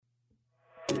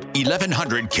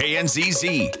1100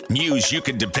 KNZZ. News you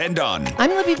can depend on. I'm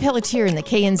Libby Pelletier in the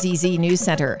KNZZ News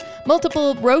Center.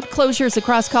 Multiple road closures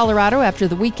across Colorado after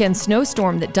the weekend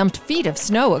snowstorm that dumped feet of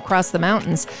snow across the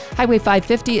mountains. Highway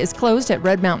 550 is closed at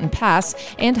Red Mountain Pass,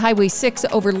 and Highway 6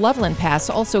 over Loveland Pass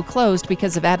also closed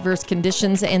because of adverse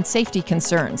conditions and safety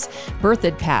concerns.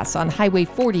 Berthoud Pass on Highway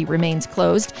 40 remains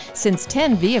closed since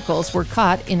 10 vehicles were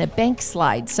caught in a bank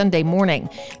slide Sunday morning.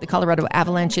 The Colorado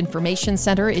Avalanche Information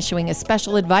Center issuing a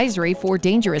special advisory for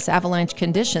dangerous avalanche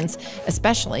conditions,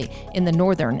 especially in the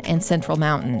northern and central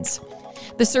mountains.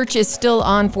 The search is still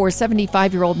on for a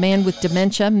 75-year-old man with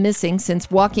dementia missing since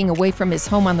walking away from his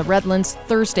home on the Redlands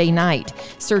Thursday night.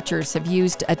 Searchers have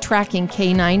used a tracking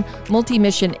K9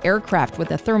 multi-mission aircraft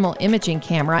with a thermal imaging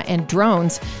camera and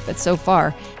drones, but so far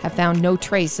have found no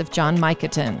trace of John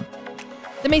Micatin.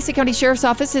 The Mesa County Sheriff's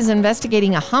Office is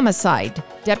investigating a homicide.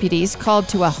 Deputies called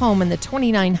to a home in the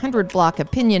 2900 block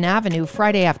of Pinion Avenue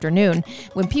Friday afternoon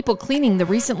when people cleaning the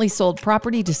recently sold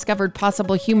property discovered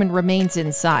possible human remains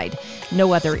inside.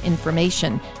 No other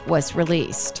information was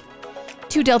released.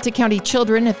 2 Delta County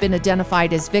children have been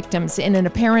identified as victims in an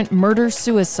apparent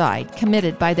murder-suicide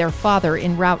committed by their father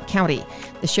in Routt County.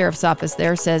 The sheriff's office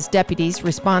there says deputies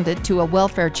responded to a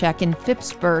welfare check in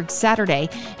Phippsburg Saturday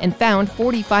and found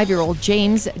 45-year-old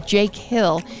James Jake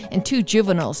Hill and 2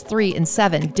 juveniles, 3 and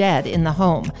 7, dead in the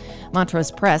home.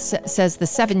 Montrose Press says the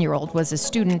 7-year-old was a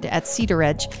student at Cedar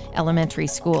Edge Elementary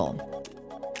School.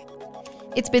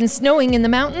 It's been snowing in the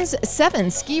mountains.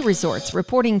 7 ski resorts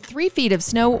reporting 3 feet of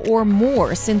snow or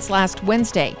more since last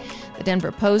Wednesday. The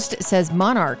Denver Post says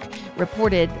Monarch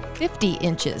reported 50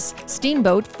 inches,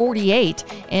 Steamboat 48,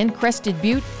 and Crested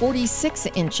Butte 46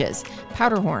 inches.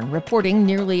 Powderhorn reporting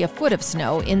nearly a foot of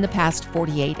snow in the past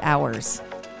 48 hours.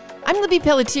 I'm Libby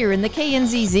Pelletier in the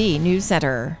KNZZ News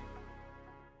Center.